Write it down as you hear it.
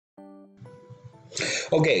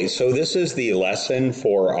Okay, so this is the lesson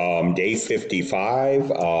for day 55,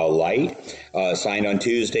 light, signed on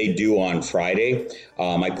Tuesday, due on Friday.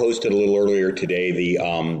 I posted a little earlier today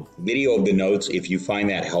the video of the notes if you find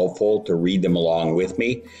that helpful to read them along with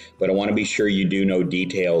me, but I want to be sure you do know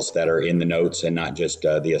details that are in the notes and not just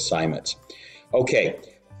the assignments. Okay,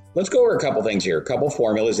 let's go over a couple things here, a couple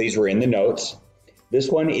formulas. These were in the notes. This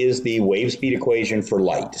one is the wave speed equation for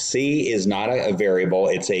light. C is not a variable,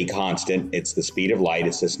 it's a constant. It's the speed of light.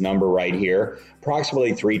 It's this number right here,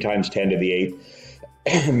 approximately 3 times 10 to the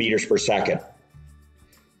 8 meters per second.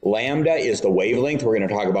 Lambda is the wavelength. We're going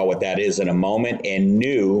to talk about what that is in a moment. And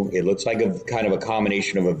nu, it looks like a kind of a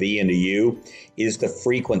combination of a V and a U, is the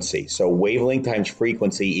frequency. So wavelength times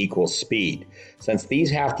frequency equals speed. Since these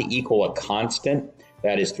have to equal a constant,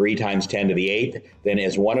 that is 3 times 10 to the 8th. Then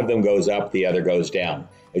as one of them goes up, the other goes down.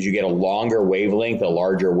 As you get a longer wavelength, a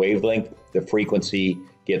larger wavelength, the frequency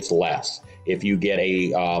gets less. If you get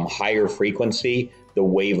a higher frequency, the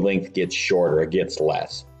wavelength gets shorter, it gets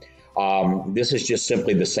less. This is just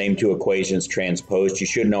simply the same two equations transposed. You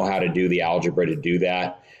should know how to do the algebra to do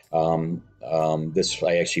that.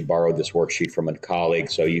 I actually borrowed this worksheet from a colleague,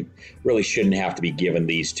 so you really shouldn't have to be given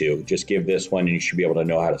these two. Just give this one and you should be able to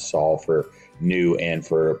know how to solve for nu and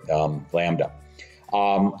for lambda.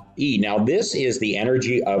 E, now this is the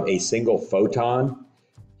energy of a single photon,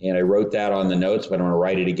 and I wrote that on the notes, but I'm going to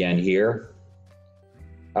write it again here.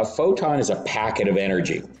 A photon is a packet of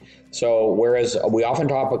energy. So whereas we often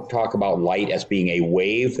talk about light as being a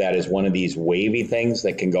wave, that is one of these wavy things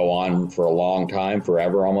that can go on for a long time,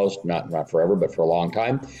 forever almost, not forever, but for a long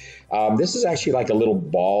time. This is actually like a little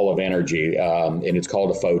ball of energy, and it's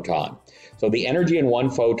called a photon. So the energy in one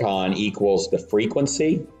photon equals the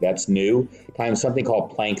frequency, that's nu, times something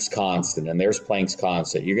called Planck's constant, and there's Planck's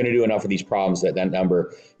constant. You're going to do enough of these problems that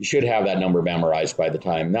number, you should have that number memorized by the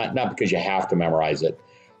time, not because you have to memorize it,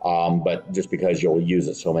 but just because you'll use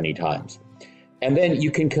it so many times. And then you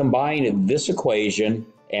can combine this equation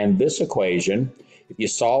and this equation. If you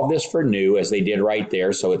solve this for nu, as they did right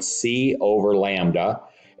there, so it's C over lambda,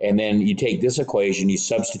 and then you take this equation, you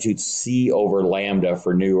substitute C over lambda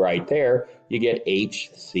for nu right there, you get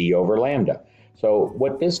HC over lambda. So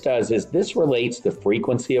what this does is this relates the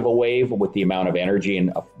frequency of a wave with the amount of energy in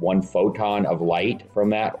one photon of light from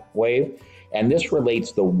that wave, and this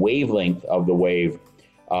relates the wavelength of the wave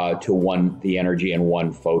to the energy in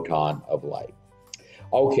one photon of light.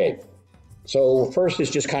 Okay, so first is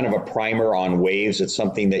just kind of a primer on waves. It's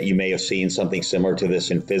something that you may have seen, something similar to this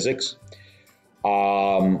in physics.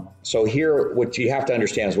 So here, what you have to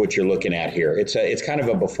understand is what you're looking at here. It's kind of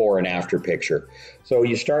a before and after picture. So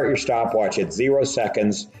you start your stopwatch at 0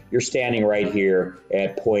 seconds. You're standing right here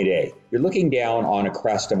at point A. You're looking down on a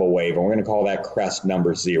crest of a wave, and we're going to call that crest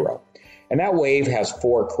number 0. And that wave has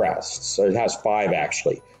 4 crests. So it has 5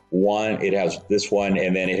 actually. One, it has this one,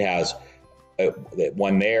 and then it has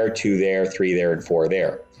 1 there, 2 there, 3 there, and 4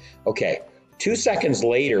 there. Okay, 2 seconds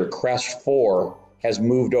later, crest 4 has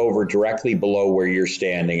moved over directly below where you're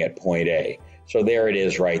standing at point A. So there it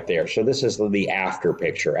is right there. So this is the after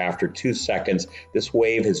picture. After 2 seconds, this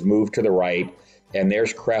wave has moved to the right, and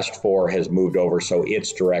there's crest 4 has moved over, so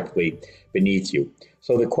it's directly beneath you.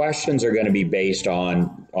 So the questions are going to be based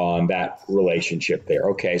on that relationship there.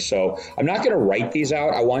 Okay, so I'm not going to write these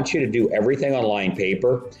out. I want you to do everything on line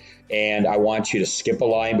paper, and I want you to skip a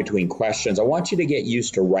line between questions. I want you to get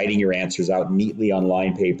used to writing your answers out neatly on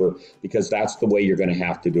line paper, because that's the way you're going to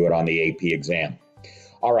have to do it on the AP exam.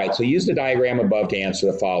 All right, so use the diagram above to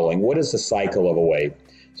answer the following. What is the cycle of a wave?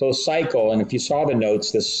 So a cycle, and if you saw the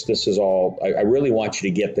notes, this is all, I really want you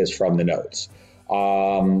to get this from the notes.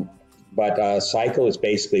 But a cycle is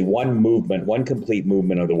basically one movement, one complete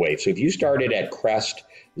movement of the wave. So if you started at crest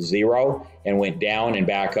 0 and went down and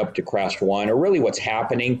back up to crest 1, or really what's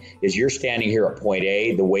happening is you're standing here at point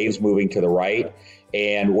A, the wave's moving to the right,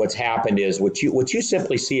 and what's happened is what you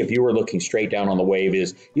simply see if you were looking straight down on the wave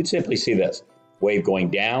is you'd simply see this, wave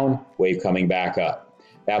going down, wave coming back up.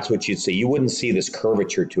 That's what you'd see. You wouldn't see this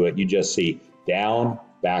curvature to it. You just see down,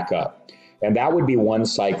 back up. And that would be one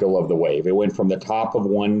cycle of the wave. It went from the top of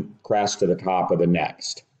one crest to the top of the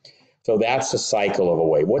next. So that's the cycle of a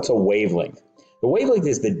wave. What's a wavelength? The wavelength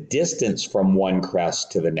is the distance from one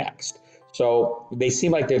crest to the next. So they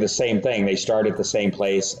seem like they're the same thing. They start at the same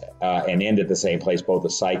place and end at the same place, both a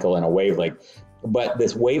cycle and a wavelength. But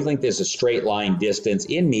this wavelength is a straight line distance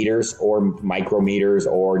in meters or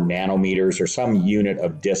micrometers or nanometers or some unit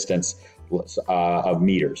of distance of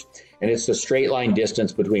meters. And it's the straight line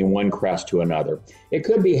distance between one crest to another. It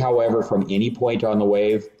could be, however, from any point on the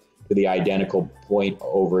wave to the identical point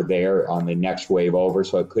over there on the next wave over.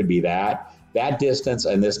 So it could be that. That distance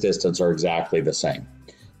and this distance are exactly the same.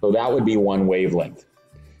 So that would be one wavelength.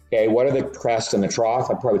 Okay, what are the crest and the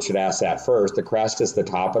trough? I probably should ask that first. The crest is the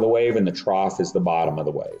top of the wave and the trough is the bottom of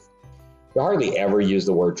the wave. You hardly ever use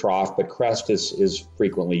the word trough, but crest is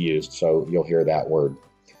frequently used, so you'll hear that word.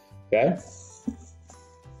 Okay?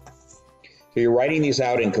 So you're writing these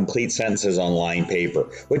out in complete sentences on line paper.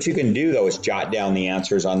 What you can do, though, is jot down the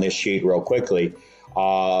answers on this sheet real quickly.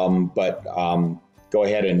 Go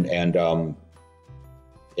ahead and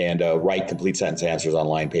write complete sentence answers on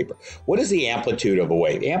line paper. What is the amplitude of a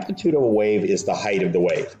wave? Amplitude of a wave is the height of the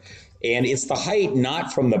wave. And it's the height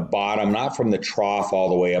not from the bottom, not from the trough all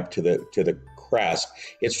the way up to the crest.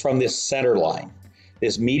 It's from this center line.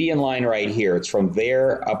 This median line right here, it's from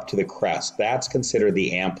there up to the crest. That's considered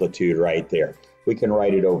the amplitude right there. We can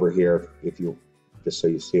write it over here if you, just so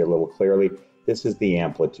you see it a little clearly. This is the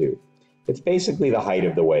amplitude. It's basically the height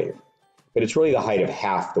of the wave, but it's really the height of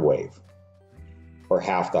half the wave, or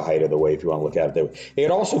half the height of the wave if you want to look at it. It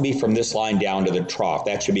could also be from this line down to the trough.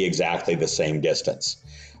 That should be exactly the same distance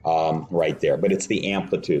right there, but it's the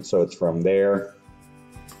amplitude. So it's from there.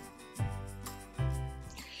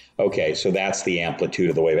 Okay, so that's the amplitude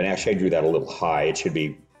of the wave. And actually I drew that a little high. It should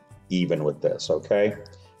be even with this, okay?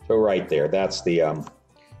 So right there, that's the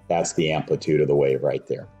amplitude of the wave right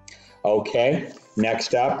there. Okay,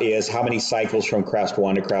 next up is how many cycles from crest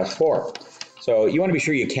 1 to crest 4. So you want to be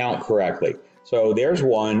sure you count correctly. So there's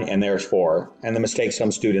 1 and there's 4. And the mistake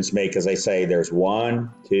some students make is they say there's 1,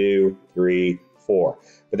 2, 3, 4.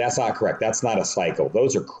 But that's not correct. That's not a cycle.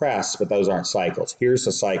 Those are crests, but those aren't cycles. Here's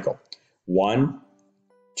the cycle. 1,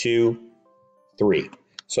 2, 3.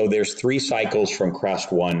 So there's 3 cycles from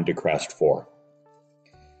crest 1 to crest 4.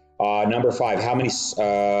 Number 5,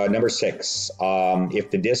 number 6,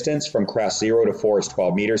 if the distance from crest 0 to 4 is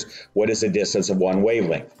 12 meters, what is the distance of one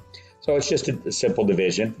wavelength? So it's just a simple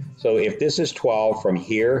division. So if this is 12 from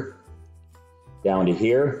here down to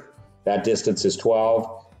here, that distance is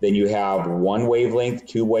 12. Then you have 1 wavelength,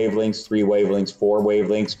 2 wavelengths, 3 wavelengths, 4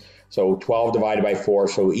 wavelengths. So 12 divided by 4,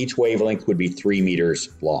 so each wavelength would be 3 meters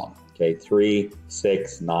long. Okay, 3,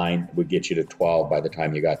 6, 9 would get you to 12 by the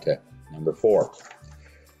time you got to number 4.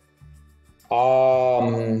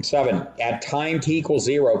 7, at time t equals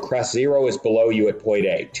 0, crest 0 is below you at point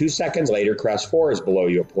A. 2 seconds later, crest 4 is below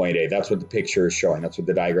you at point A. That's what the picture is showing. That's what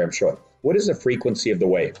the diagram is showing. What is the frequency of the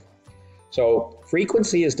wave? So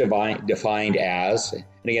frequency is defined as, and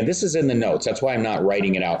again, this is in the notes. That's why I'm not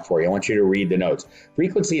writing it out for you. I want you to read the notes.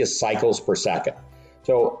 Frequency is cycles per second.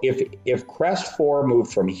 So if crest 4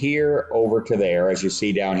 moved from here over to there, as you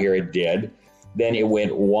see down here it did, then it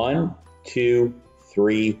went 1, 2,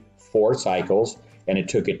 3, 4 cycles, and it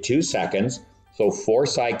took it 2 seconds. So 4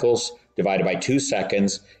 cycles divided by 2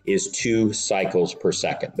 seconds is 2 cycles per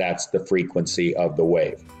second. That's the frequency of the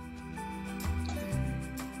wave.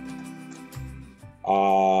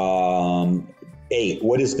 8,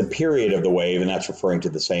 what is the period of the wave? And that's referring to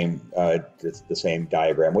the same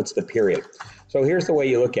diagram. What's the period? So here's the way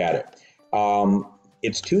you look at it.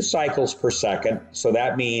 It's 2 cycles per second. So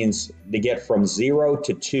that means to get from 0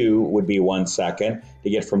 to 2 would be 1 second. To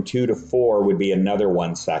get from 2 to 4 would be another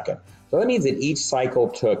 1 second. So that means that each cycle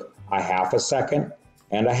took a half a second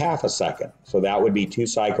and a half a second. So that would be 2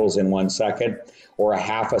 cycles in 1 second, or a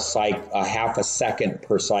half a second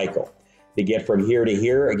per cycle. To get from here to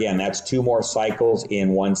here, again, that's 2 more cycles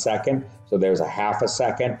in 1 second. So there's a half a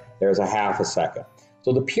second, there's a half a second.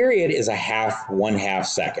 So the period is a half, 1/2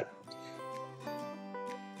 second.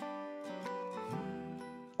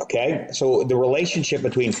 Okay, so the relationship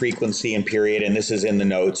between frequency and period, and this is in the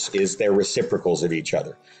notes, is they're reciprocals of each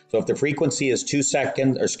other. So if the frequency is 2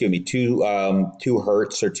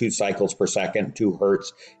 hertz or 2 cycles per second, 2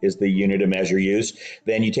 hertz is the unit of measure used,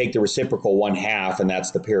 then you take the reciprocal 1/2, and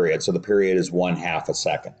that's the period. So the period is 1/2 a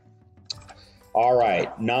second. All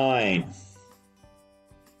right, 9.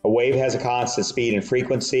 A wave has a constant speed and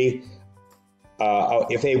frequency.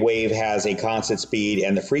 If a wave has a constant speed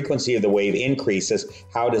and the frequency of the wave increases,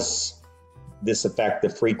 how does this affect the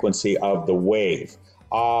frequency of the wave?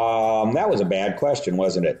 That was a bad question,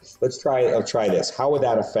 wasn't it? I'll try this. How would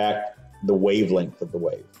that affect the wavelength of the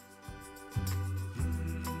wave?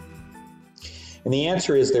 And the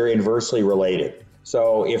answer is they're inversely related.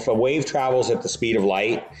 So if a wave travels at the speed of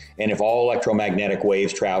light, and if all electromagnetic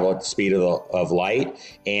waves travel at the speed of light,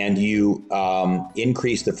 and you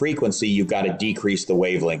increase the frequency, you've got to decrease the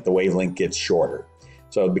wavelength. The wavelength gets shorter.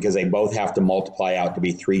 So because they both have to multiply out to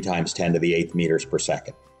be 3 times 10 to the 8th meters per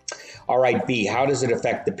second. All right, B, how does it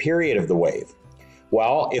affect the period of the wave?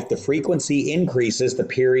 Well, if the frequency increases, the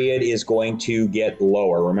period is going to get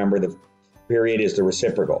lower. Remember, the period is the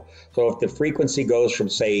reciprocal. So if the frequency goes from,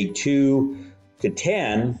 say, 2 to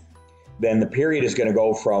 10, then the period is going to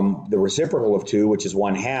go from the reciprocal of 2, which is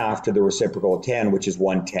 1/2, to the reciprocal of 10, which is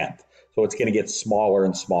 1/10. So it's going to get smaller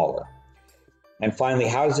and smaller. And finally,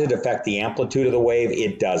 how does it affect the amplitude of the wave?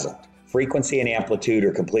 It doesn't. Frequency and amplitude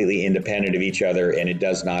are completely independent of each other, and it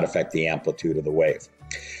does not affect the amplitude of the wave.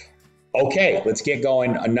 Okay, let's get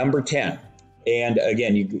going. Number 10. And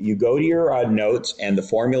again, you go to your notes, and the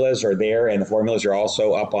formulas are there, and the formulas are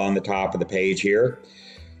also up on the top of the page here.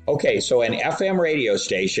 Okay, so an FM radio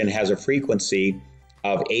station has a frequency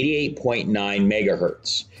of 88.9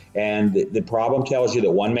 megahertz. And the problem tells you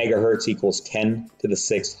that 1 megahertz equals 10 to the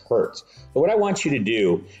 6th hertz. So what I want you to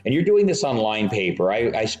do, and you're doing this on line paper,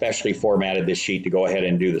 I specially formatted this sheet to go ahead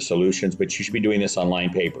and do the solutions, but you should be doing this on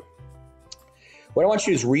line paper. What I want you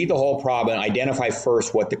to do is read the whole problem and identify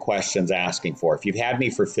first what the question's asking for. If you've had me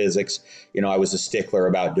for physics, you know, I was a stickler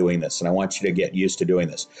about doing this, and I want you to get used to doing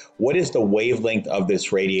this. What is the wavelength of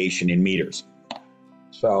this radiation in meters?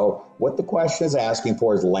 So what the question is asking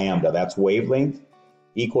for is lambda. That's wavelength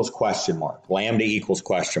equals question mark. Lambda equals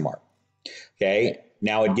question mark. Okay,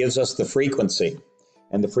 now it gives us the frequency.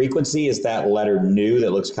 And the frequency is that letter nu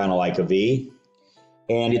that looks kind of like a V.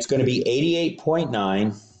 And it's going to be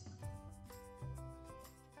 88.9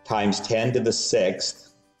 times 10 to the 6th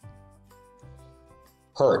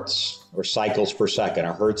hertz, or cycles per second.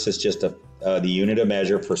 A hertz is just the unit of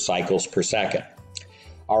measure for cycles per second.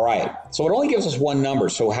 All right, so it only gives us one number,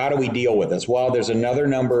 so how do we deal with this? Well, there's another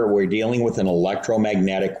number. We're dealing with an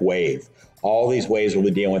electromagnetic wave. All these waves we'll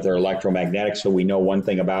be dealing with are electromagnetic, so we know one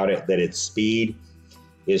thing about it, that its speed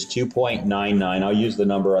is 2.99. I'll use the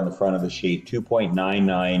number on the front of the sheet,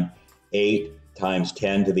 2.998 times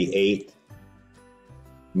 10 to the 8th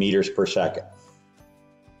meters per second.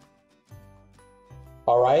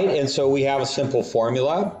 All right, and so we have a simple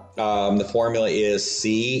formula. The formula is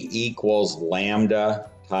C equals lambda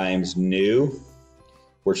times nu.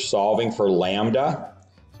 We're solving for lambda.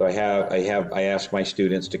 So I asked my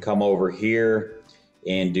students to come over here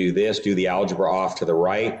and do this, do the algebra off to the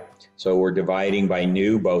right. So we're dividing by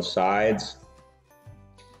nu both sides.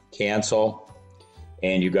 Cancel.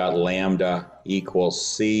 And you got lambda equals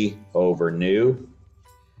C over nu.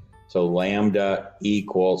 So lambda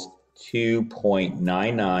equals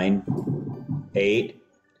 2.998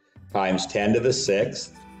 times 10 to the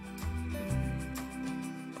 6th.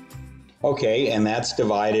 Okay, and that's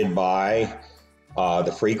divided by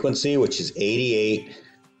the frequency, which is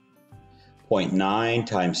 88.9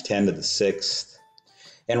 times 10 to the 6th.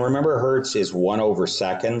 And remember, hertz is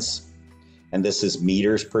 1/seconds, and this is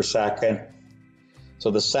meters per second.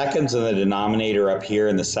 So the seconds in the denominator up here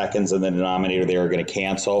and the seconds in the denominator there are going to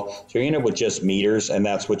cancel. So you end up with just meters, and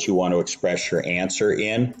that's what you want to express your answer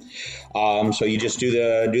in. So you just do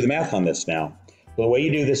the math on this now. So the way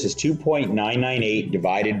you do this is 2.998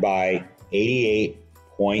 divided by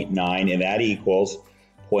 88.9, and that equals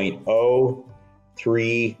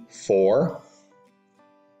 0.034.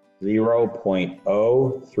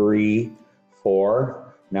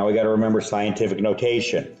 0.034. Now we got to remember scientific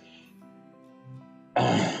notation.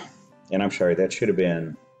 And I'm sorry, this should have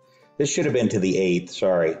been to the 8th,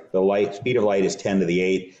 sorry. The speed of light is 10 to the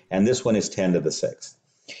 8th, and this one is 10 to the 6th.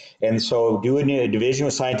 And so doing a division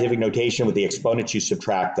with scientific notation with the exponents, you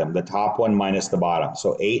subtract them, the top one minus the bottom.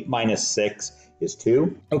 So 8 minus 6 is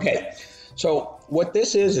 2. Okay, so what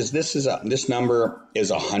this is this number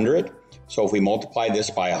is 100. So if we multiply this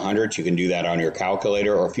by 100, you can do that on your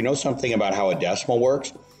calculator, or if you know something about how a decimal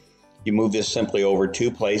works, you move this simply over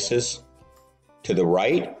 2 places to the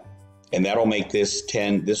right, and that'll make this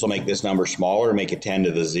 10, this will make this number smaller, make it 10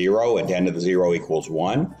 to the 0, and 10 to the 0 equals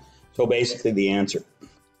 1. So basically the answer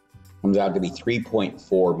comes out to be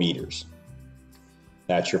 3.4 meters.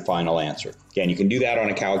 That's your final answer. Again, you can do that on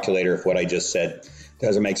a calculator if what I just said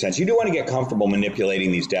doesn't make sense. You do want to get comfortable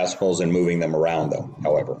manipulating these decimals and moving them around though,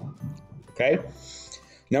 however. Okay?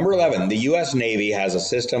 Number 11, the U.S. Navy has a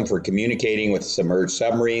system for communicating with submerged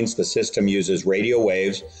submarines. The system uses radio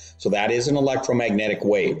waves, so that is an electromagnetic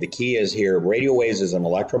wave. The key is here, radio waves is an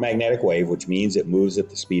electromagnetic wave, which means it moves at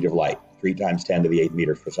the speed of light, 3 times 10 to the 8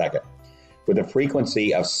 meters per second, with a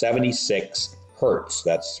frequency of 76 hertz,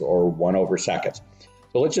 that's or 1/seconds.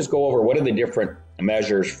 So let's just go over what are the different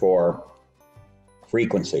measures for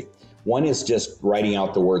frequency. One is just writing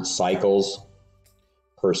out the word cycles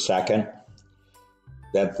per second.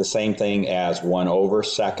 That's the same thing as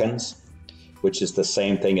 1/seconds, which is the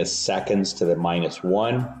same thing as seconds to the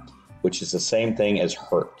 -1, which is the same thing as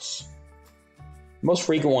hertz. The most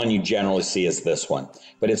frequent one you generally see is this one,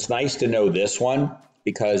 but it's nice to know this one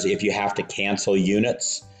because if you have to cancel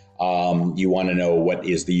units, You want to know what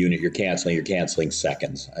is the unit you're canceling. You're canceling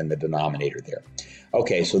seconds in the denominator there.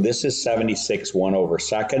 Okay, so this is 76 1 over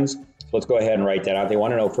seconds. So let's go ahead and write that out. They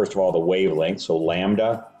want to know, first of all, the wavelength. So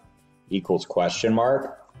lambda equals question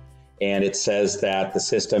mark. And it says that the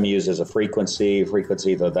system uses a frequency,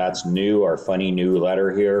 though that's new, our funny new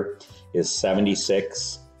letter here, is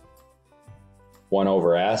 76 1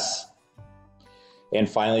 over S. And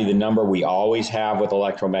finally, the number we always have with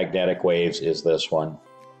electromagnetic waves is this one.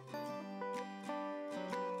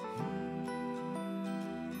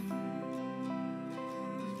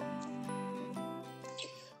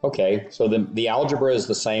 Okay, so the algebra is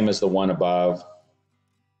the same as the one above.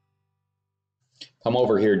 Come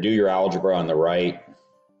over here, do your algebra on the right.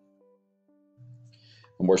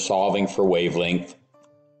 And we're solving for wavelength.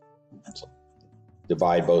 So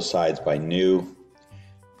divide both sides by nu.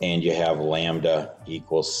 And you have lambda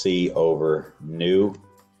equals C over nu.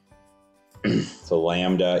 So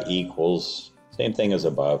lambda equals, same thing as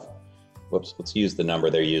above. Whoops, let's use the number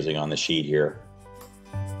they're using on the sheet here.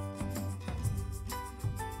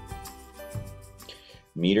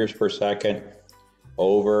 Meters per second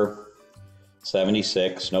over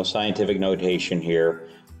 76, no scientific notation here,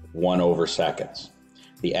 1 over seconds.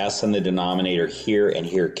 The S in the denominator here and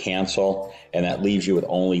here cancel, and that leaves you with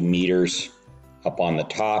only meters up on the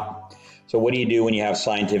top. So what do you do when you have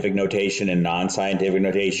scientific notation and non-scientific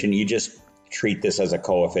notation? You just treat this as a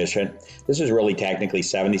coefficient. This is really technically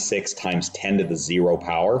 76 times 10 to the 0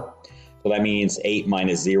 power. So that means 8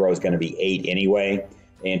 minus 0 is going to be 8 anyway.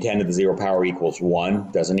 And 10 to the 0 power equals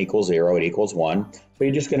 1. Doesn't equal 0, it equals 1. So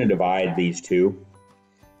you're just going to divide these two.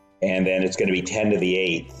 And then it's going to be 10 to the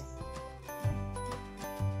 8th.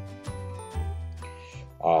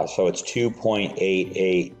 So it's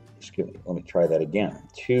 2.88. Let me try that again.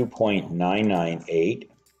 2.998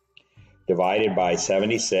 divided by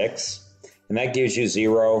 76. And that gives you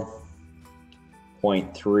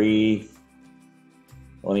 0.3.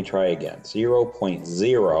 Let me try again.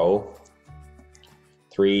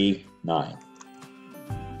 0.039.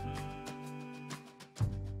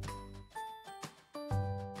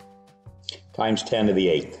 Times 10 to the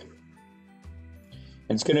 8th. And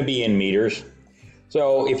it's going to be in meters.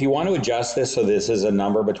 So if you want to adjust this so this is a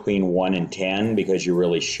number between 1 and 10, because you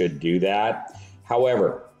really should do that.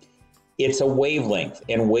 However, it's a wavelength,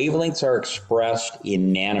 and wavelengths are expressed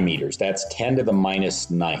in nanometers. That's 10 to the minus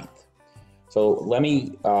 9th. So let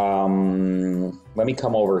me come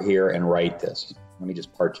over here and write this. Let me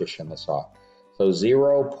just partition this off. So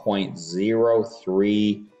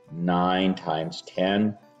 0.039 times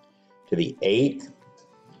 10 to the 8th.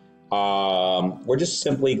 We're just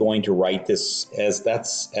simply going to write this as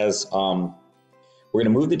we're going to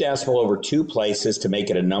move the decimal over 2 places to make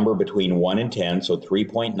it a number between 1 and 10. So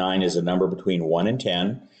 3.9 is a number between 1 and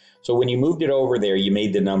 10. So when you moved it over there, you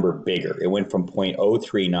made the number bigger. It went from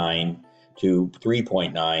 0.039 to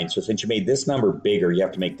 3.9. So since you made this number bigger, you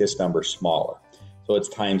have to make this number smaller. So it's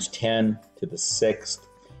times 10 to the 6th,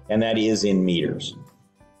 and that is in meters.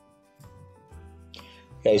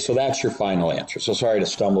 Okay, so that's your final answer. So sorry to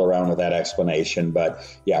stumble around with that explanation, but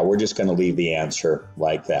yeah, we're just going to leave the answer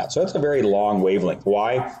like that. So that's a very long wavelength.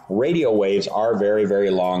 Why? Radio waves are very,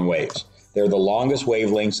 very long waves. They're the longest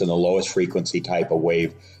wavelengths and the lowest frequency type of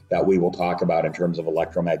wave that we will talk about in terms of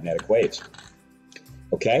electromagnetic waves.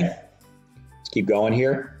 Okay, let's keep going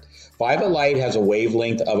here. Violet light has a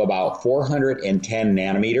wavelength of about 410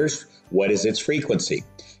 nanometers. What is its frequency?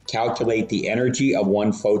 Calculate the energy of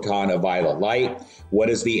 1 photon of violet light. What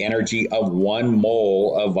is the energy of 1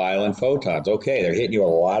 mole of violet photons? Okay, they're hitting you with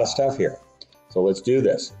a lot of stuff here. So let's do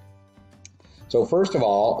this. So first of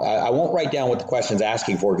all, I won't write down what the question's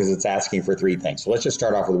asking for because it's asking for 3 things. So let's just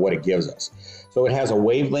start off with what it gives us. So it has a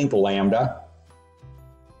wavelength lambda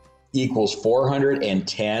equals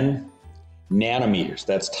 410 nanometers.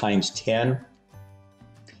 That's times 10 to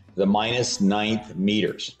the minus 9th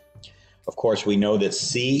meters. Of course, we know that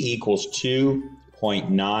C equals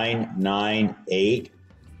 2.998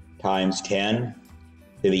 times 10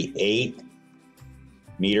 to the 8th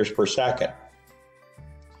meters per second.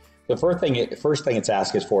 The first thing it's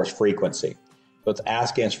asking us for is frequency. So it's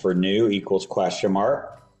asking us for nu equals question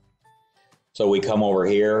mark. So we come over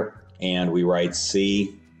here and we write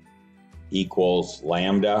C equals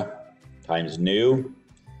lambda times nu.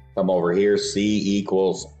 Come over here, C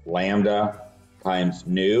equals lambda times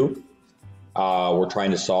nu. We're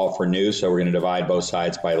trying to solve for nu, so we're going to divide both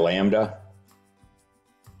sides by lambda.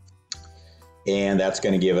 And that's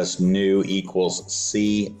going to give us nu equals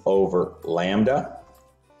C over lambda.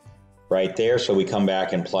 Right there, so we come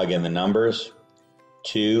back and plug in the numbers.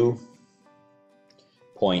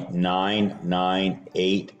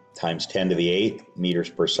 2.998 times 10 to the 8th meters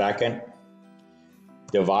per second,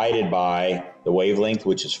 divided by the wavelength,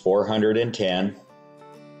 which is 410,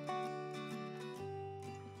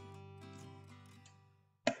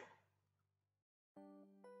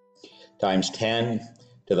 times 10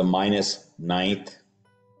 to the minus 9th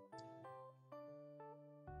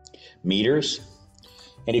meters.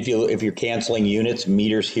 And if you're canceling units,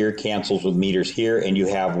 meters here cancels with meters here, and you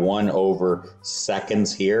have 1 over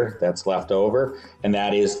seconds here that's left over, and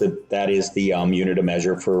that is the unit of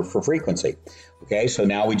measure for frequency. Okay, so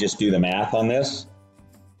now we just do the math on this,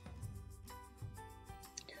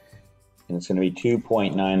 and it's going to be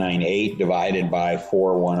 2.998 divided by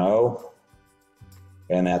 410,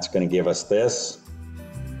 and that's going to give us this,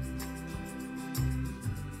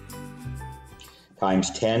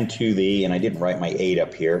 times 10 to the, and I didn't write my 8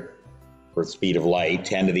 up here for the speed of light,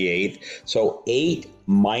 10 to the 8th. So 8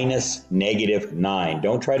 minus negative 9.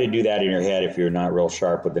 Don't try to do that in your head if you're not real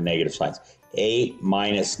sharp with the negative signs. 8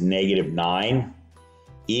 minus negative 9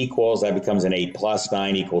 equals, that becomes an 8 plus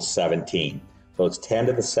 9 equals 17. So it's 10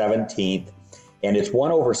 to the 17th, and it's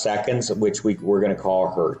 1 over seconds, which we're going to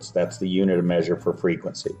call hertz. That's the unit of measure for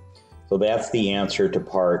frequency. So that's the answer to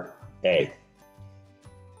part A.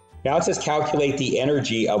 Now it says calculate the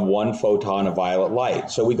energy of 1 photon of violet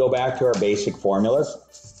light. So we go back to our basic formulas.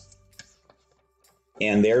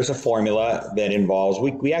 And there's a formula that involves,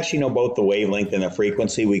 we actually know both the wavelength and the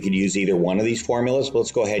frequency. We could use either one of these formulas, but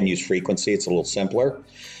let's go ahead and use frequency. It's a little simpler.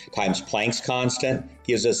 Times Planck's constant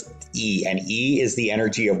gives us E, and E is the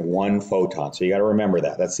energy of 1 photon. So you got to remember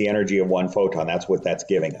that. That's the energy of 1 photon. That's what that's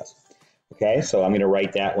giving us. Okay, so I'm going to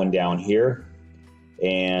write that one down here.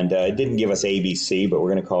 And it didn't give us ABC, but we're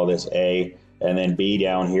going to call this A, and then B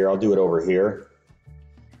down here. I'll do it over here.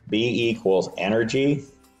 B equals energy,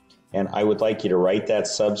 and I would like you to write that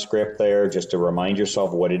subscript there just to remind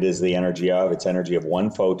yourself what it is the energy of. It's energy of 1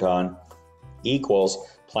 photon equals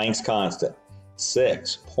Planck's constant,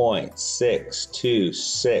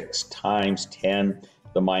 6.626 times 10 to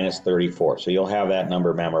the minus 34. So you'll have that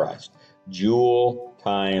number memorized. Joule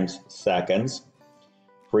times seconds.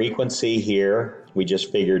 Frequency here, we just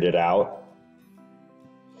figured it out,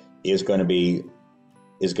 is going to be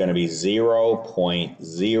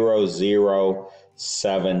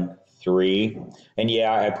 0.0073. And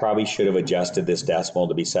yeah, I probably should have adjusted this decimal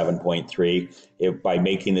to be 7.3. By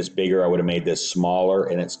making this bigger, I would have made this smaller,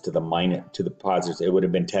 and it's to the positives. It would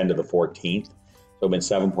have been 10 to the 14th. So it would have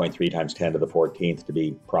been 7.3 times 10 to the 14th to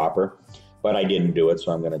be proper. But I didn't do it,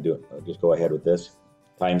 so I'm going to do it. I'll just go ahead with this.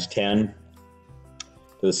 Times 10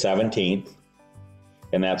 to the 17th,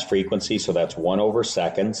 and that's frequency, so that's 1 over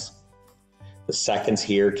seconds. The seconds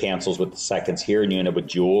here cancels with the seconds here, and you end up with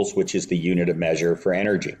joules, which is the unit of measure for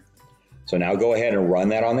energy. So now go ahead and run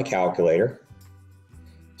that on the calculator.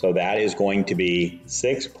 So that is going to be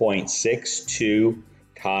 6.62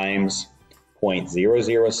 times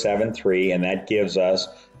 0.0073, and that gives us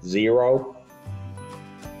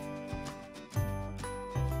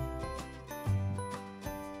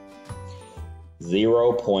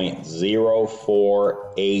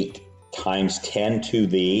times 10 to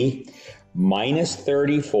the minus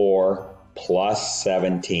 34 plus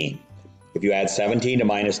 17. If you add 17 to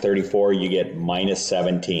minus 34, you get minus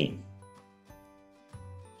 17.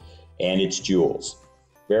 And it's joules.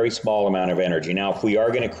 Very small amount of energy. Now, if we are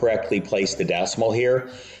going to correctly place the decimal here,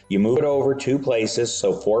 you move it over 2 places.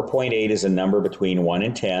 So 4.8 is a number between 1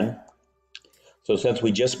 and 10. So since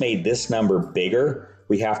we just made this number bigger,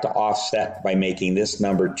 we have to offset by making this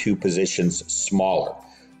number 2 positions smaller.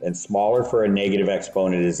 And smaller for a negative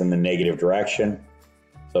exponent is in the negative direction.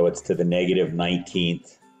 So it's to the negative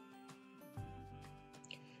 19th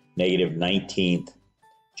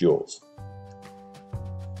joules.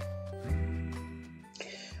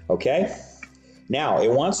 Okay, now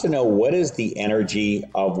it wants to know what is the energy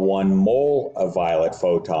of 1 mole of violet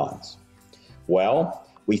photons. Well,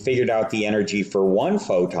 we figured out the energy for 1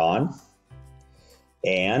 photon,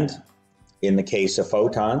 and in the case of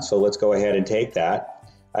photons, so let's go ahead and take that.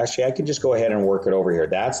 Actually, I could just go ahead and work it over here.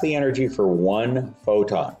 That's the energy for 1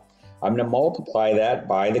 photon. I'm going to multiply that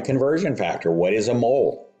by the conversion factor. What is a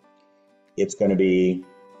mole? It's going to be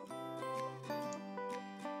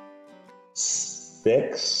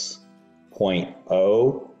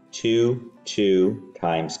 6.022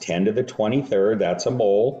 times 10 to the 23rd. That's a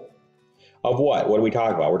mole of what? What are we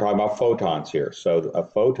talking about? We're talking about photons here. So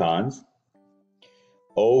of photons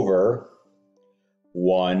over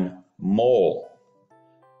 1 mole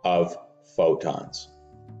of photons.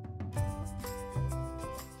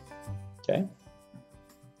 Okay.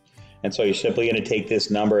 And so you're simply going to take this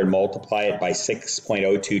number and multiply it by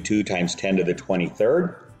 6.022 times 10 to the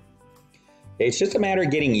 23rd. It's just a matter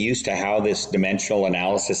of getting used to how this dimensional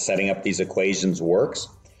analysis setting up these equations works.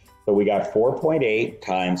 So we got 4.8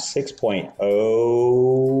 times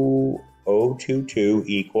 6.0022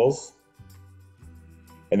 equals,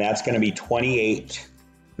 and that's going to be 28. I'm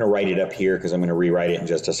going to write it up here because I'm going to rewrite it in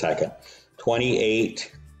just a second.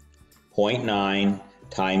 28.9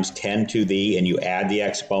 times 10 to the, and you add the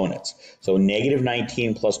exponents. So negative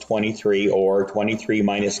 19 plus 23, or 23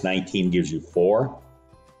 minus 19 gives you 4.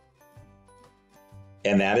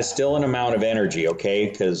 And that is still an amount of energy, okay?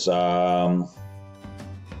 Because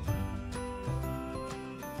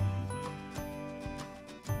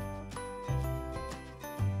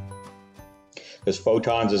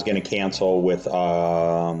photons is going to cancel with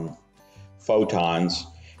photons,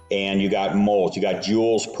 and you got moles. You got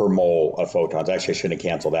joules per mole of photons. Actually, I shouldn't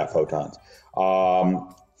have canceled that photons.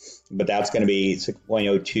 But that's going to be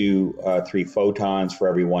 6.023 photons for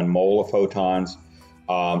every 1 mole of photons.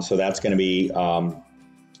 So that's going to be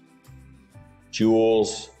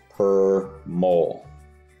joules per mole.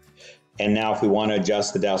 And now if we want to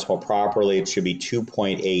adjust the decimal properly, it should be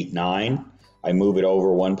 2.89. I move it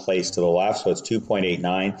over one place to the left, so it's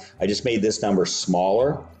 2.89. I just made this number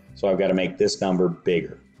smaller, so I've got to make this number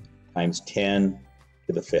bigger, times 10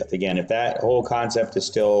 to the 5th. Again, if that whole concept is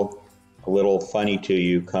still a little funny to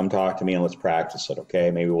you, come talk to me and let's practice it, okay?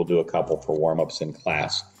 Maybe we'll do a couple for warm-ups in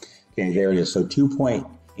class. Okay, there it is. So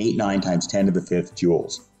 2.89 times 10 to the 5th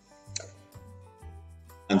joules.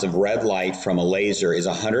 Of red light from a laser is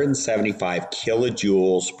 175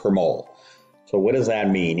 kilojoules per mole. So what does that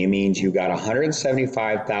mean? It means you got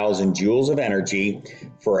 175,000 joules of energy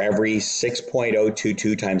for every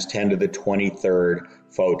 6.022 times 10 to the 23rd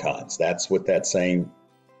photons. That's what that's saying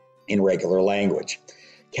in regular language.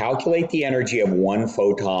 Calculate the energy of 1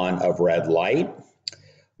 photon of red light.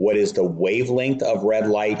 What is the wavelength of red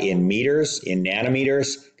light in meters, in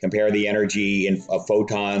nanometers? Compare the energy of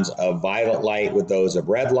photons of violet light with those of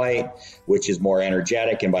red light, which is more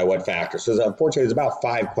energetic and by what factor? So unfortunately, there's about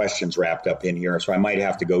 5 questions wrapped up in here, so I might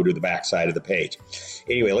have to go to the back side of the page.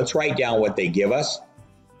 Anyway, let's write down what they give us.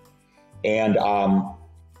 And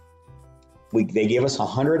they give us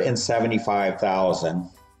 175,000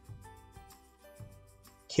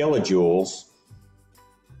 kilojoules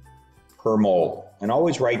per mole. And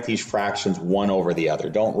always write these fractions one over the other.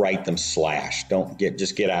 Don't write them slash.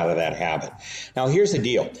 Just get out of that habit. Now here's the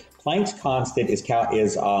deal. Planck's constant is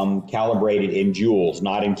calibrated in joules,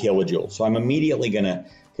 not in kilojoules. So I'm immediately going to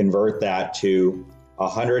convert that to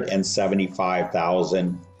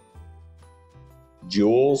 175,000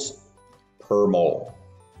 joules per mole.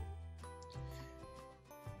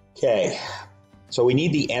 Okay, so we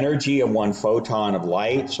need the energy of 1 photon of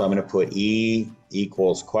light. So I'm going to put E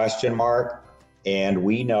equals question mark. And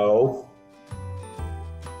we know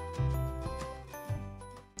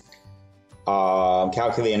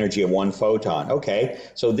calculate the energy of 1 photon. Okay,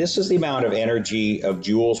 so this is the amount of energy of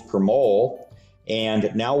joules per mole. And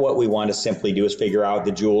now what we want to simply do is figure out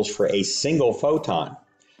the joules for a single photon.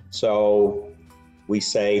 So we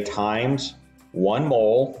say times 1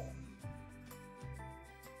 mole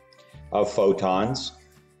of photons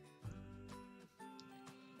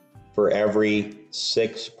for every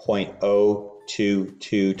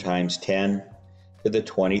 6.022 times 10 to the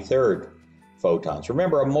 23rd photons.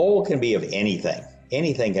 Remember, a mole can be of anything.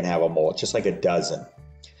 Anything can have a mole. It's just like a dozen.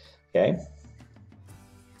 Okay?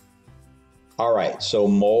 All right, so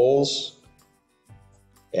moles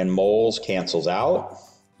and moles cancels out.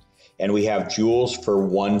 And we have joules for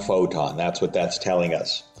 1 photon. That's what that's telling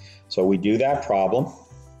us. So we do that problem.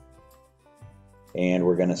 And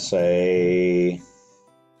we're going to say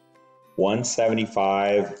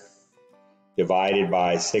 175 divided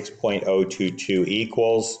by 6.022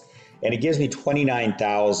 equals, and it gives me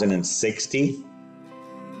 29,060.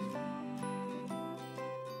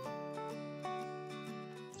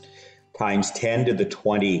 Times 10 to the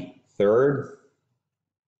 23rd,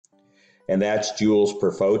 and that's joules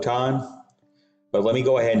per photon. But let me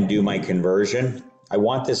go ahead and do my conversion. I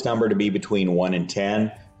want this number to be between 1 and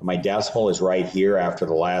 10. My decimal is right here after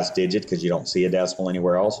the last digit because you don't see a decimal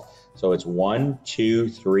anywhere else. So it's 1, 2,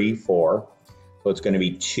 3, 4. So it's going to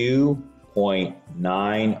be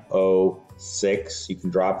 2.906. You can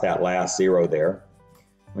drop that last 0 there.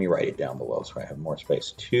 Let me write it down below so I have more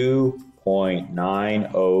space.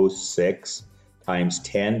 2.906 times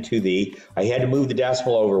 10 to the, I had to move the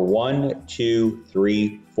decimal over 1, 2,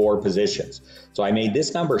 3, 4 positions. So I made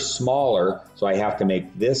this number smaller, so I have to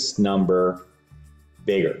make this number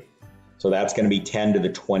bigger. So that's going to be 10 to the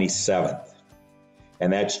 27th.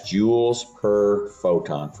 And that's joules per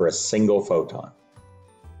photon for a single photon.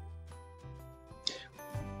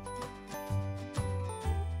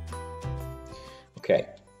 Okay,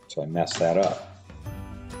 so I messed that up.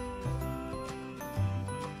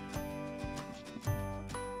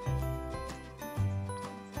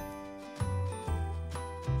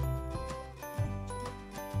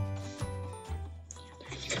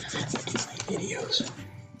 Videos.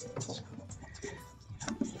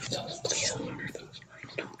 So please honor those.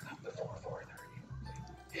 Don't come before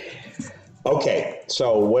 4:30. Okay,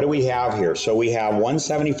 so what do we have here? So we have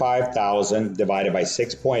 175,000 divided by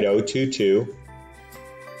 6.022.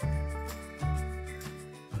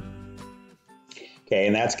 Okay,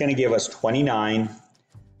 and that's going to give us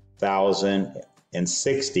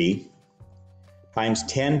 29,060 times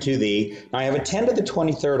 10 to the, now I have a 10 to the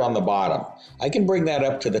 23rd on the bottom. I can bring that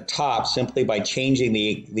up to the top simply by changing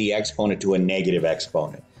the exponent to a negative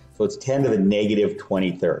exponent. So it's 10 to the negative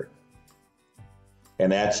 23rd.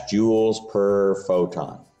 And that's joules per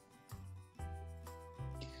photon.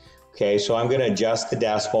 Okay, so I'm going to adjust the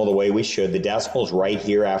decimal the way we should. The decimal's right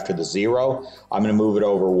here after the 0. I'm going to move it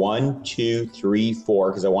over 1, 2, 3, 4,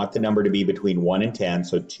 because I want the number to be between 1 and 10.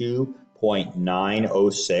 So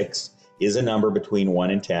 2.906 is a number between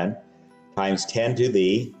 1 and 10, times 10 to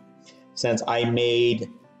the, since I made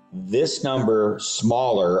this number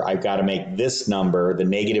smaller, I've got to make this number, the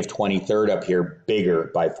negative 23rd up here,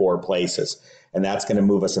 bigger by 4 places. And that's going to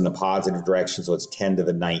move us in the positive direction, so it's 10 to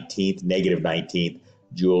the 19th, negative 19th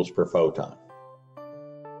joules per photon.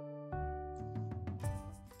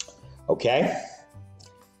 Okay?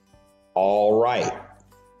 All right.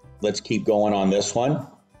 Let's keep going on this one.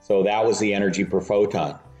 So that was the energy per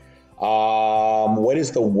photon. What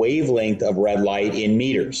is the wavelength of red light in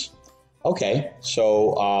meters? Okay,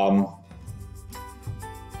 so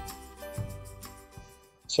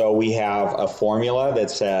we have a formula that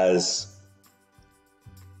says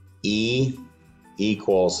E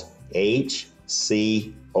equals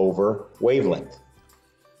hc over wavelength.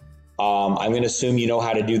 I'm going to assume you know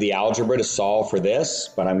how to do the algebra to solve for this,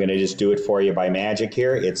 but I'm going to just do it for you by magic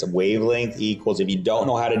here. It's wavelength equals, if you don't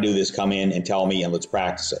know how to do this, come in and tell me and let's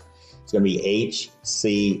practice it. It's going to be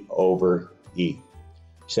hc over E.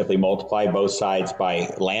 Simply multiply both sides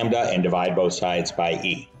by lambda and divide both sides by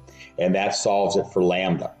E. And that solves it for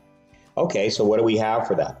lambda. Okay, so what do we have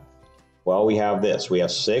for that? Well, we have this. We have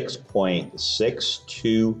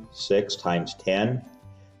 6.626 times 10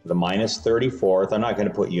 to the minus 34th. I'm not going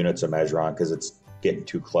to put units of measure on because it's getting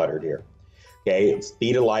too cluttered here. Okay,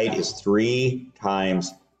 speed of light is 3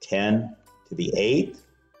 times 10 to the 8th.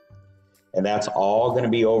 And that's all going to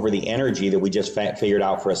be over the energy that we just figured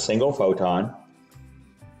out for a single photon,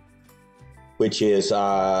 which is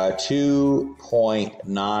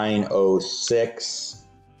 2.906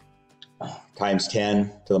 times 10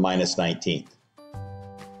 to the minus 19th.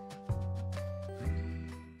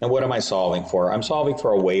 And what am I solving for? I'm solving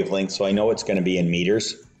for a wavelength, so I know it's going to be in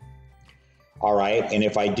meters. All right, and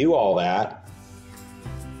if I do all that,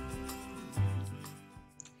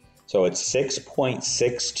 so it's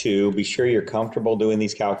 6.62. Be sure you're comfortable doing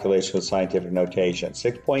these calculations with scientific notation.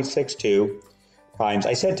 6.62 times,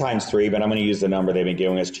 I said times 3, but I'm going to use the number they've been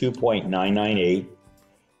giving us, 2.998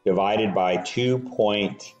 divided by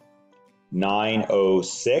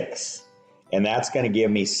 2.906, and that's going to give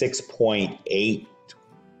me 6.83.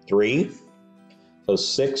 So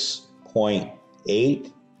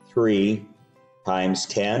 6.83 times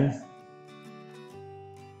 10.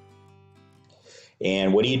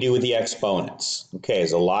 And what do you do with the exponents? Okay,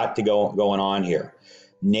 there's a lot to going on here.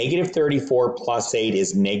 Negative 34 plus 8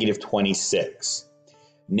 is negative 26.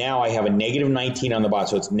 Now I have a negative 19 on the bottom,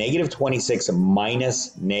 so it's negative 26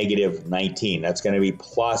 minus negative 19. That's going to be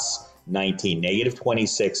plus 19. Negative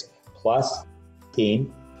 26 plus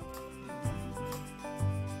 19.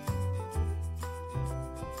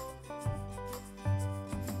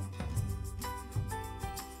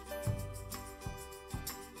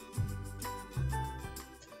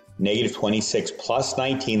 Negative 26 plus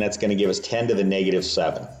 19, that's going to give us 10 to the negative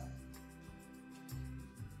 7.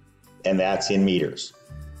 And that's in meters.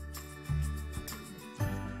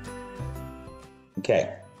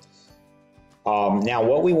 Okay. Now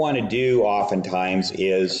what we want to do oftentimes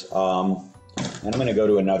is, and I'm going to go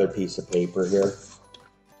to another piece of paper here.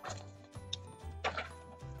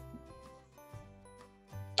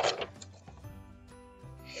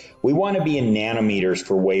 We want to be in nanometers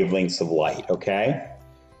for wavelengths of light, okay?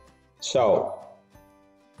 So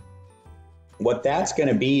what that's going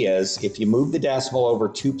to be is, if you move the decimal over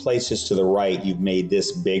 2 places to the right, you've made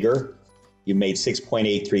this bigger. You've made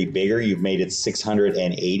 6.83 bigger. You've made it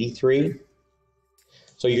 683.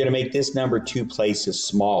 So you're going to make this number 2 places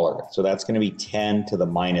smaller. So that's going to be 10 to the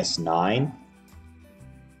minus 9.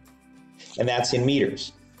 And that's in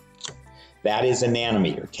meters. That is a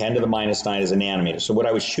nanometer. 10 to the minus 9 is a nanometer. So what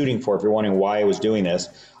I was shooting for, if you're wondering why I was doing this,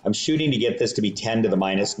 I'm shooting to get this to be 10 to the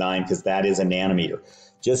minus 9 because that is a nanometer.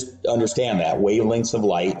 Just understand that. Wavelengths of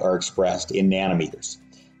light are expressed in nanometers.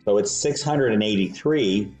 So it's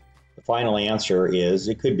 683. The final answer is,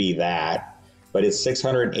 it could be that, but it's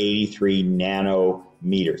 683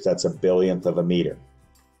 nanometers. That's a billionth of a meter.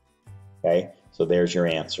 Okay, so there's your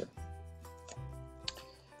answer.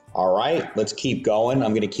 All right, let's keep going.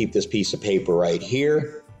 I'm going to keep this piece of paper right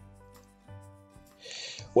here.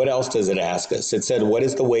 What else does it ask us? It said, what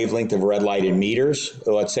is the wavelength of red light in meters?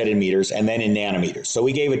 Well, it said in meters and then in nanometers. So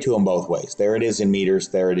we gave it to them both ways. There it is in meters,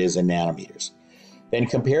 there it is in nanometers. Then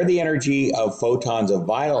compare the energy of photons of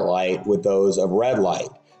violet light with those of red light.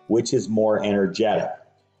 Which is more energetic?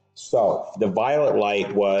 So the violet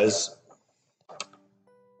light was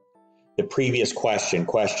the previous question,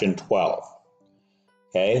 question 12.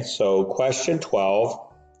 Okay, so question 12,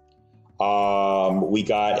 we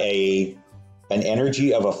got an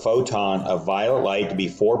energy of a photon of violet light to be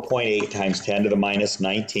 4.8 times 10 to the minus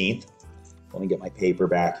 19th. Let me get my paper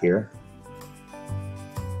back here.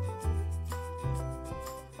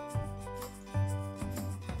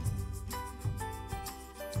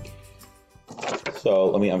 So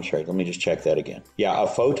let me just check that again. Yeah, a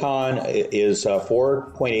photon is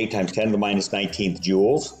 4.8 times 10 to the minus 19th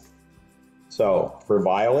joules. So for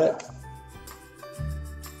violet,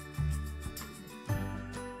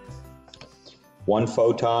 one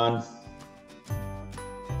photon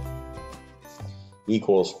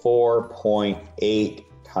equals 4.8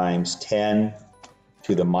 times 10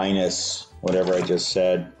 to the minus, whatever I just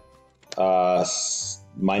said, minus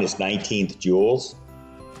 19th joules.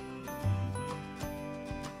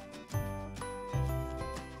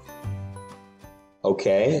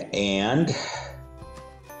 Okay, and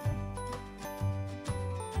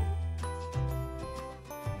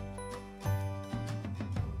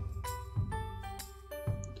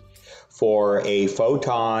for a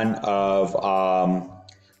photon of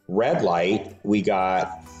red light, we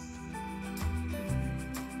got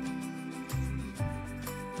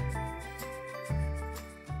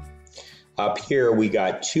up here, we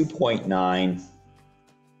got 2.9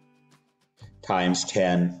 times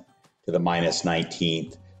 10 to the minus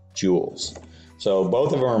 19th joules. So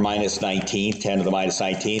both of them are minus 19th, 10 to the minus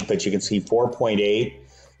 19th, but you can see 4.8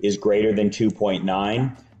 is greater than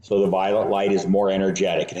 2.9. So the violet light is more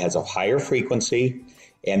energetic. It has a higher frequency,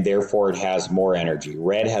 and therefore it has more energy.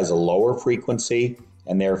 Red has a lower frequency,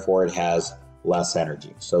 and therefore it has less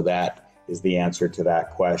energy. So that is the answer to that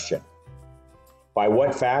question. By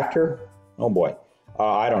what factor? Oh boy,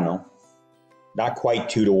 I don't know. Not quite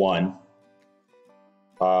 2 to 1.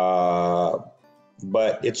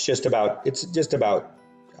 But it's just about,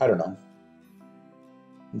 I don't know.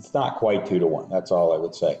 It's not quite 2 to 1. That's all I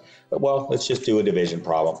would say. But well, let's just do a division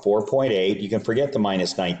problem. 4.8, you can forget the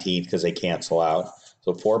minus 19th because they cancel out.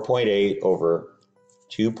 So 4.8 over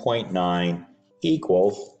 2.9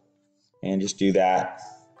 equals, and just do that,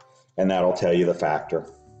 and that'll tell you the factor.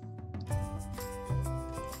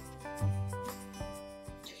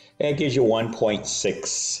 And it gives you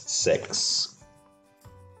 1.66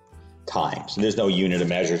 times. And there's no unit of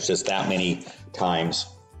measure, it's just that many times,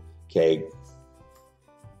 okay,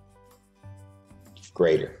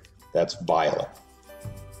 greater. That's violet.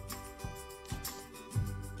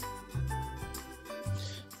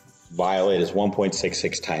 Violet is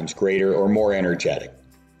 1.66 times greater or more energetic.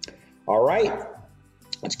 All right,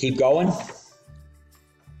 let's keep going.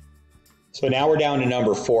 So now we're down to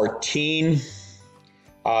number 14.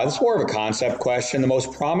 This is more of a concept question. The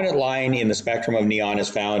most prominent line in the spectrum of neon is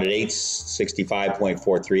found at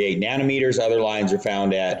 865.438 nanometers. Other lines are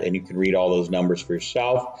found at, and you can read all those numbers for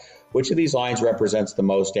yourself. Which of these lines represents the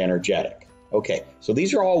most energetic? Okay, so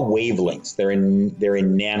these are all wavelengths. They're in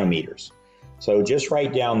nanometers. So just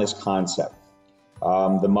write down this concept.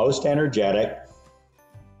 The most energetic,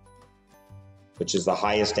 which is the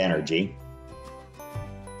highest energy,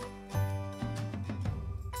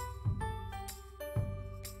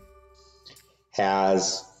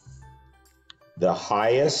 has the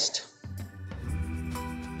highest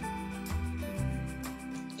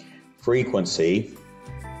frequency,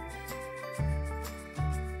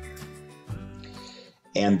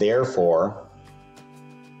 and therefore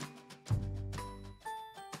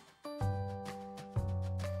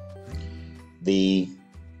the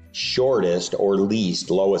shortest or least,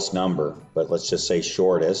 lowest number, but let's just say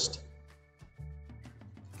shortest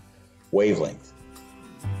wavelength.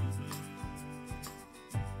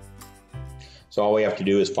 So all we have to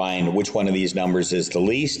do is find which one of these numbers is the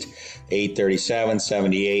least. 837,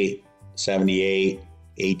 78, 78,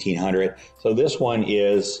 1800. So this one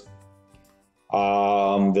is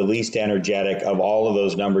the least energetic of all of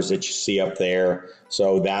those numbers that you see up there.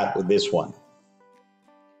 So this one.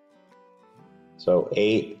 So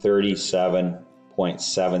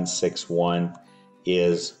 837.761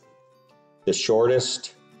 is the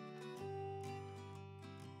shortest.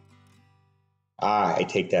 I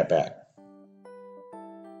take that back.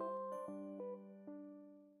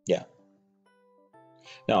 Yeah.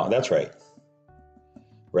 No, that's right.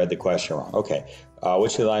 Read the question wrong. Okay.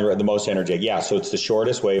 Which of the line read the most energetic? Yeah, so it's the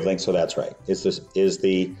shortest wavelength, so that's right. Is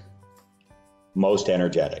the most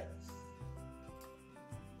energetic.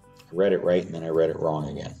 I read it right and then I read it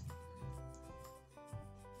wrong again.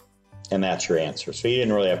 And that's your answer. So you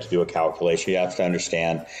didn't really have to do a calculation. You have to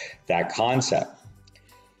understand that concept.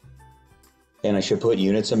 And I should put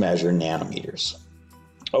units of measure in nanometers.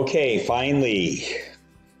 Okay, finally,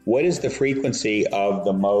 what is the frequency of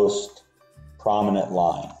the most prominent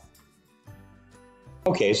line?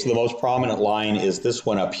 Okay, so the most prominent line is this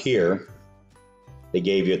one up here. They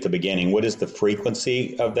gave you at the beginning. What is the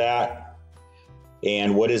frequency of that?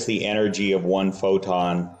 And what is the energy of one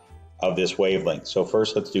photon of this wavelength? So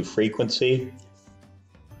first let's do frequency.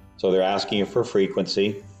 So they're asking you for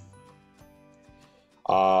frequency.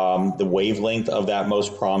 The wavelength of that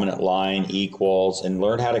most prominent line equals, and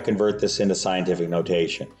learn how to convert this into scientific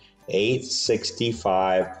notation,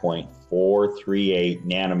 865.438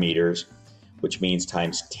 nanometers, which means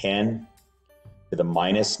times 10 to the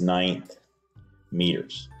minus 9th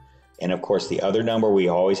meters. And of course, the other number we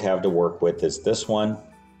always have to work with is this one,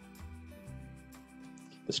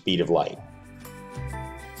 the speed of light.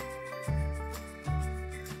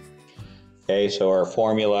 Okay, so our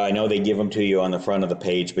formula, I know they give them to you on the front of the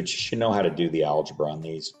page, but you should know how to do the algebra on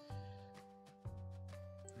these.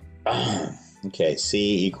 Okay,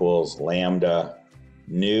 C equals lambda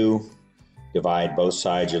nu, divide both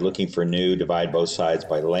sides. You're looking for nu, divide both sides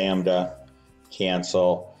by lambda,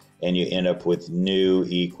 cancel, and you end up with nu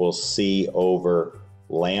equals C over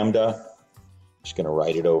lambda. Just going to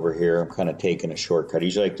write it over here. I'm kind of taking a shortcut. I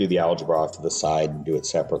usually like to do the algebra off to the side and do it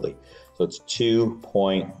separately. So it's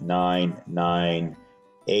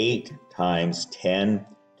 2.998 times 10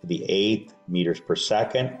 to the 8th meters per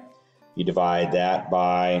second. You divide that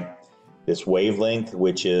by this wavelength,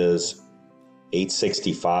 which is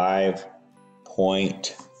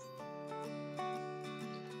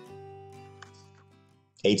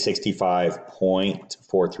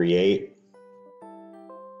 865.438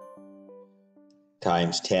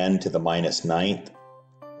 times 10 to the minus 9th.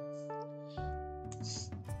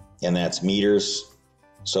 And that's meters.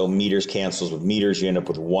 So meters cancels with meters. You end up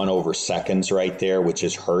with 1 over seconds right there, which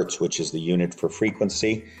is hertz, which is the unit for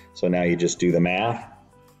frequency. So now you just do the math.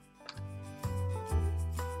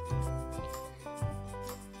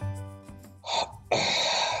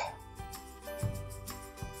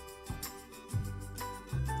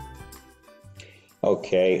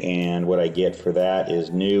 Okay, and what I get for that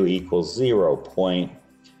is nu equals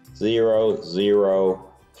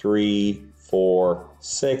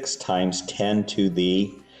 0.00346 times 10 to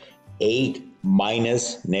the 8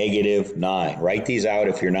 minus negative 9. Write these out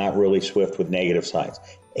if you're not really swift with negative signs.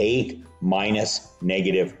 8 minus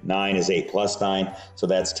negative 9 is 8 plus 9, so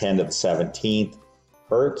that's 10 to the 17th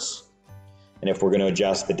hertz. And if we're going to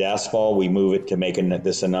adjust the decimal, we move it to make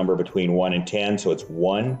this a number between 1 and 10, so it's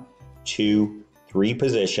 1, 2, 3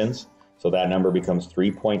 positions, so that number becomes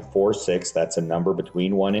 3.46. That's a number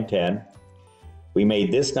between 1 and 10. We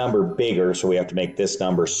made this number bigger, so we have to make this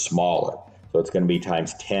number smaller. So it's going to be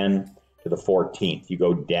times 10 to the 14th. You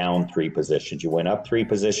go down 3 positions. You went up 3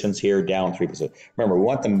 positions here, down 3 positions. Remember, we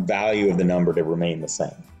want the value of the number to remain the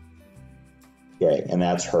same. Okay, and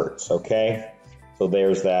that's hertz, okay? So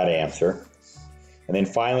there's that answer. And then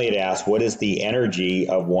finally it asks, what is the energy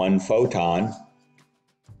of one photon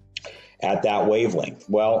at that wavelength?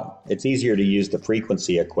 Well, it's easier to use the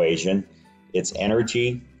frequency equation. It's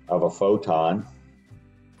energy of a photon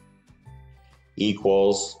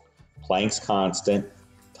equals Planck's constant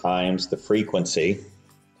times the frequency.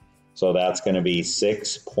 So that's going to be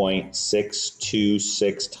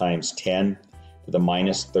 6.626 times 10 to the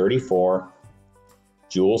minus 34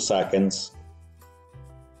 joule seconds.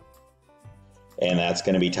 And that's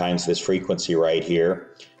going to be times this frequency right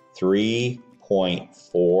here,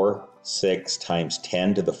 3.46 times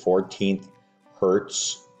 10 to the 14th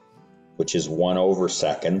hertz, which is 1 over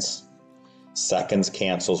seconds. Seconds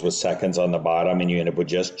cancels with seconds on the bottom, and you end up with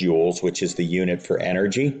just joules, which is the unit for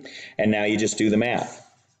energy. And now you just do the math.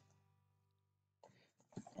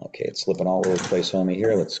 Okay, it's slipping all over the place on me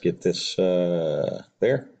here. Let's get this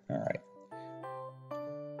there. All right.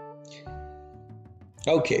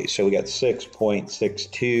 Okay, so we got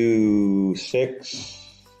 6.626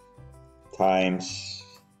 times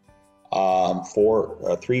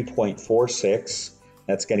 3.46.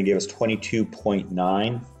 That's going to give us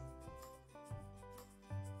 22.9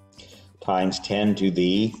 times 10 to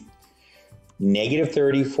the negative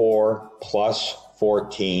 34 plus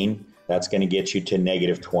 14. That's going to get you to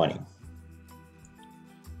negative 20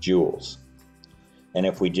 joules. And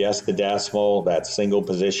if we adjust the decimal, that's single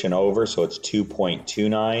position over, so it's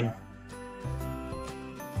 2.29.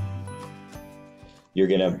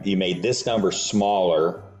 You made this number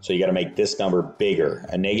smaller, so you got to make this number bigger.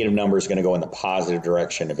 A negative number is going to go in the positive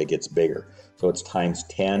direction if it gets bigger. So it's times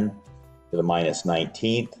 10 to the minus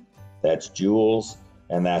 19th. That's joules,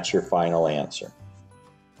 and that's your final answer.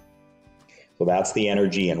 So that's the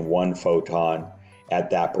energy in one photon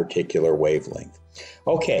at that particular wavelength.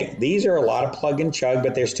 Okay, these are a lot of plug and chug,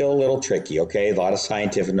 but they're still a little tricky, okay? A lot of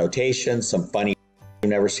scientific notation, some funny you've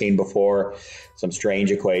never seen before, some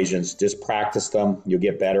strange equations. Just practice them. You'll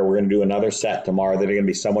get better. We're going to do another set tomorrow that are going to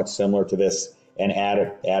be somewhat similar to this and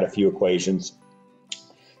add a few equations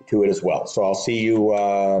to it as well. So I'll see you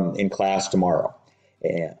in class tomorrow.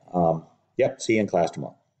 And, yep, see you in class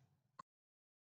tomorrow.